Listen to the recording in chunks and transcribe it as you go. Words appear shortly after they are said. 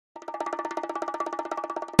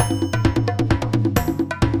Hi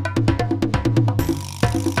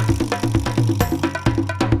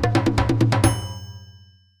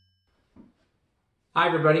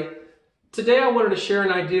everybody. Today I wanted to share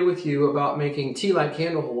an idea with you about making tea light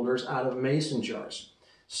candle holders out of mason jars.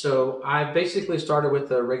 So I basically started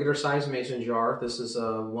with a regular size mason jar. This is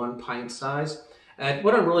a 1 pint size. And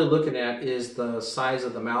what I'm really looking at is the size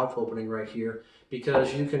of the mouth opening right here,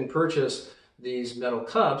 because you can purchase these metal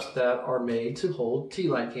cups that are made to hold tea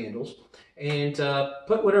light candles and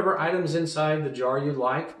put whatever items inside the jar you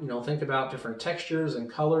like. You know, think about different textures and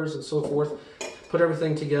colors and so forth. Put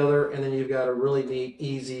everything together, and then you've got a really neat,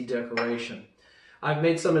 easy decoration. I've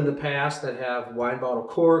made some in the past that have wine bottle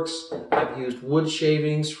corks. I've used wood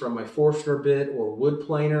shavings from my Forstner bit or wood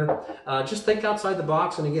planer. Just think outside the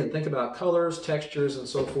box, and again, think about colors, textures, and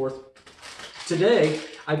so forth. Today,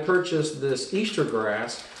 I purchased this Easter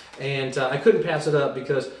grass, and I couldn't pass it up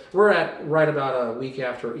because we're at right about a week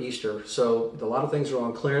after Easter, so a lot of things are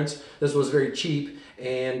on clearance. This was very cheap,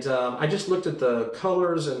 and I just looked at the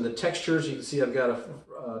colors and the textures. You can see I've got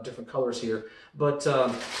different colors here, but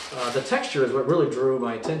the texture is what really drew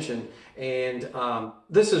my attention. And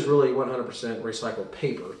this is really 100% recycled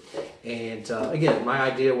paper. And again, my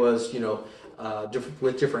idea was, you know,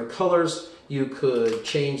 with different colors, you could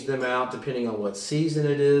change them out depending on what season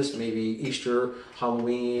it is, maybe Easter,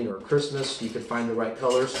 Halloween, or Christmas. You could find the right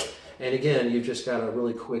colors. And again, you've just got a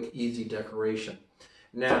really quick, easy decoration.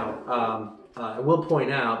 Now, I will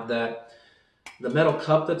point out that the metal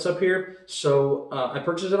cup that's up here, so I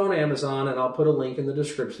purchased it on Amazon, and I'll put a link in the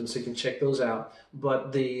description so you can check those out.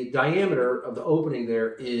 But the diameter of the opening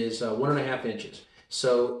there is 1.5 inches.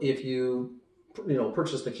 So if you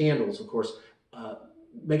purchase the candles, of course,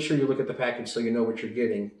 make sure you look at the package so you know what you're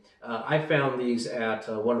getting. I found these at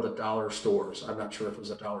one of the dollar stores. I'm not sure if it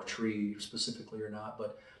was a Dollar Tree specifically or not,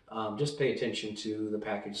 but just pay attention to the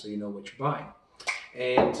package so you know what you're buying.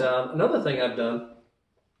 And another thing I've done,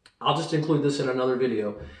 I'll just include this in another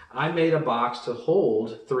video. I made a box to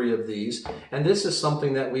hold 3 of these, and this is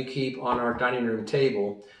something that we keep on our dining room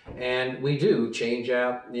table, and we do change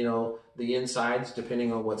out, you know, the insides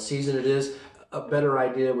depending on what season it is. A better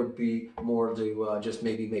idea would be more to just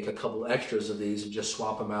maybe make a couple extras of these and just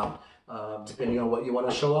swap them out depending on what you want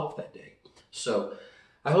to show off that day. So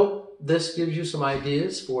I hope this gives you some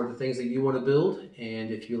ideas for the things that you want to build.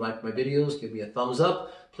 And if you like my videos, give me a thumbs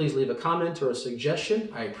up. Please leave a comment or a suggestion.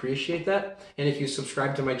 I appreciate that. And if you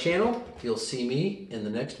subscribe to my channel, you'll see me in the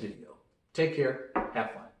next video. Take care.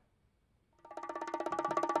 Have fun.